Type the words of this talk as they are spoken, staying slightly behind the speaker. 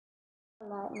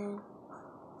Lightning.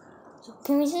 So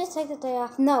can we just take the day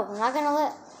off? No, we're not gonna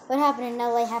let what happened in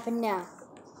LA happen now.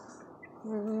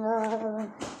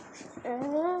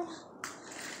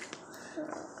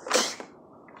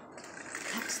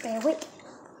 Have to stay awake.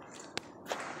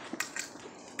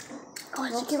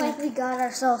 Looks like we got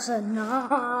ourselves a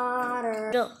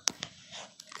nodder. Go.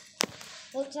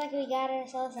 Looks like we got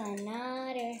ourselves a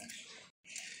nodder.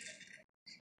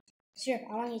 Sure,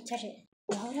 I want you to touch it.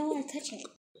 No, I don't want to touch it.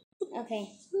 Okay.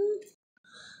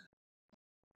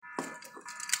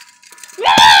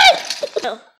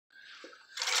 No.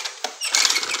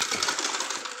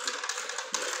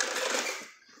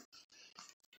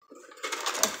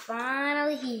 We're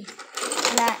finally here.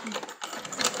 Latin.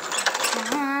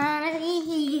 Finally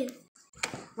here.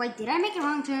 Wait, did I make a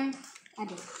wrong turn? I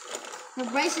did. The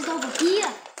race is over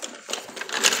here.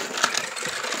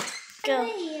 Go.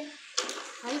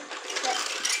 Right?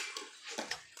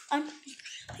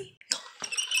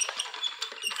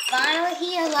 Finally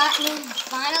here, Lightning.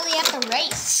 Finally at the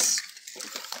race.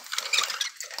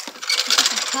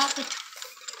 Top of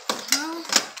town.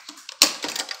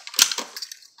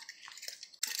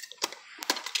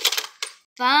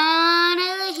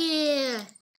 Finally here.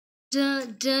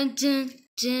 Dun dun dun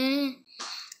dun.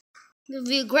 It'll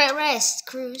be a great race,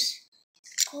 Cruz.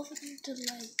 Over there to the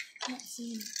light. I can't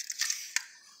see him.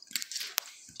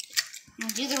 We'll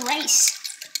do the race.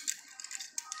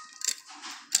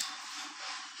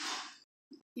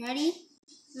 You ready?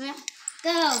 Yeah.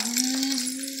 Go.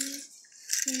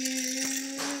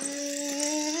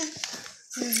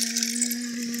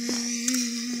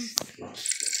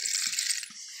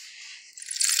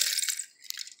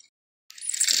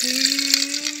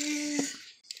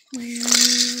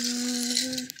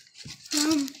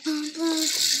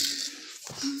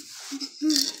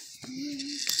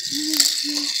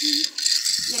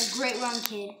 Yeah, great run,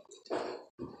 kid.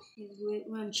 Great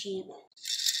run, champ.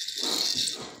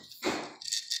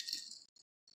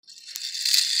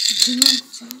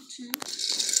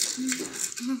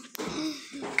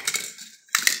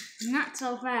 Not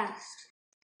so fast,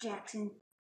 Jackson.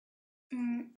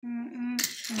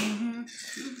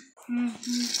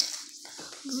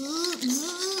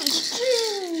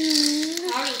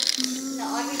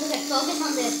 Audrey, focus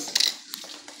on this.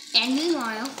 And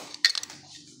meanwhile,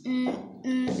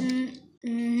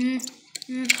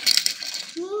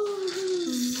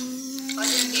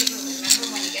 Remember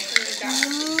when you get to the dark,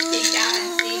 dig down and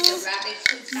see the rabbit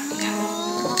shoots coming out.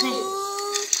 Okay.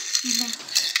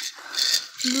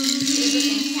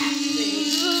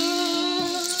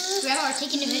 Grandma, we're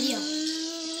taking a video.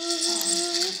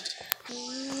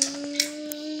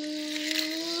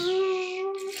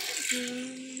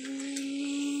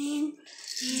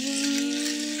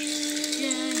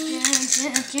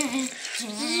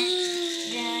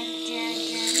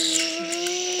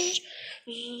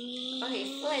 Okay,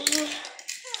 flip.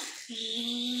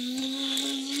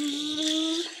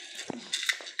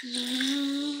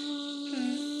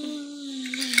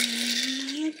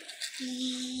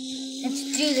 Let's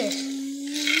do this.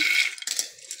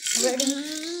 Ready?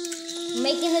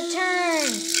 Making the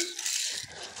turn.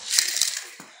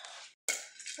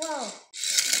 Whoa.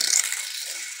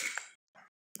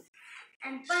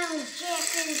 And finally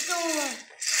Jackson scored.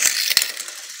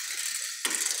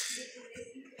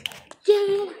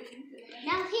 Yeah.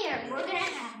 Now here, we're going to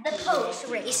have the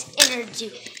post-race interview.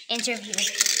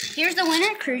 Here's the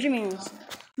winner, Cruz Ramirez.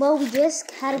 Well, we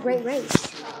just had a great race.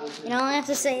 And all I have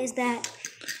to say is that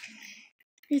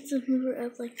It's a mover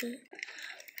up like that.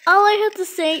 All I have to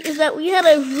say is that we had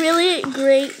a really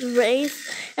great race,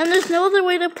 and there's no other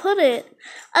way to put it.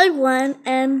 I won,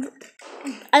 and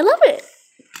I love it.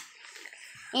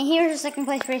 and here's the second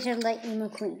place racer, Lightning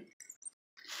McQueen.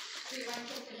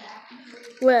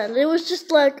 Well, it was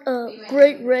just like a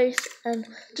great race, and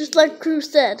just like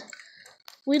Cruz said,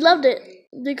 we loved it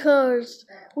because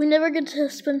we never get to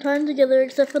spend time together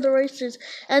except for the races.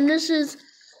 And this is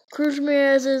Cruz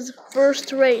Ramirez's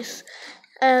first race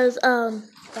as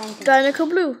Dinoco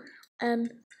Blue.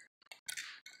 And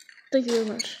thank you very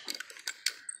much.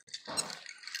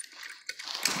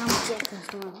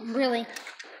 Really,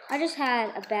 I just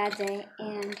had a bad day,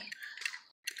 and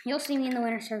you'll see me in the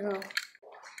winner's circle.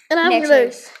 And I'm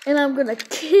gonna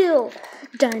kill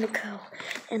Dinoco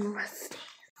and Rusty.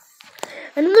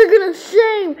 And they're gonna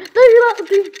shame. They're gonna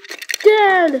be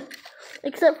dead.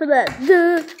 Except for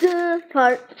that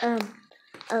part.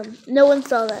 No one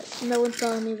saw that. No one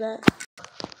saw any of that.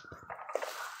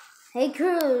 Hey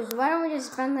Cruz, why don't we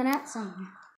just spend the night somewhere?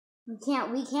 We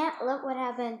can't let what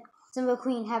happened to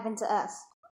McQueen happen to us.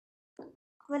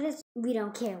 We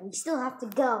don't care. We still have to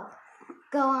go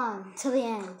on till the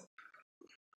end.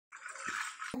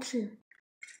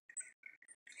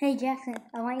 Hey Jackson,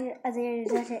 I want you Isaiah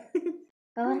to touch it.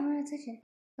 I don't want to touch it.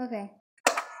 Okay.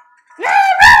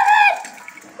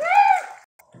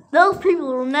 Those people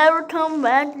will never come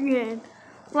back again.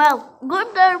 Well,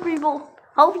 good day, people.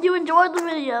 Hope you enjoyed the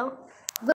video.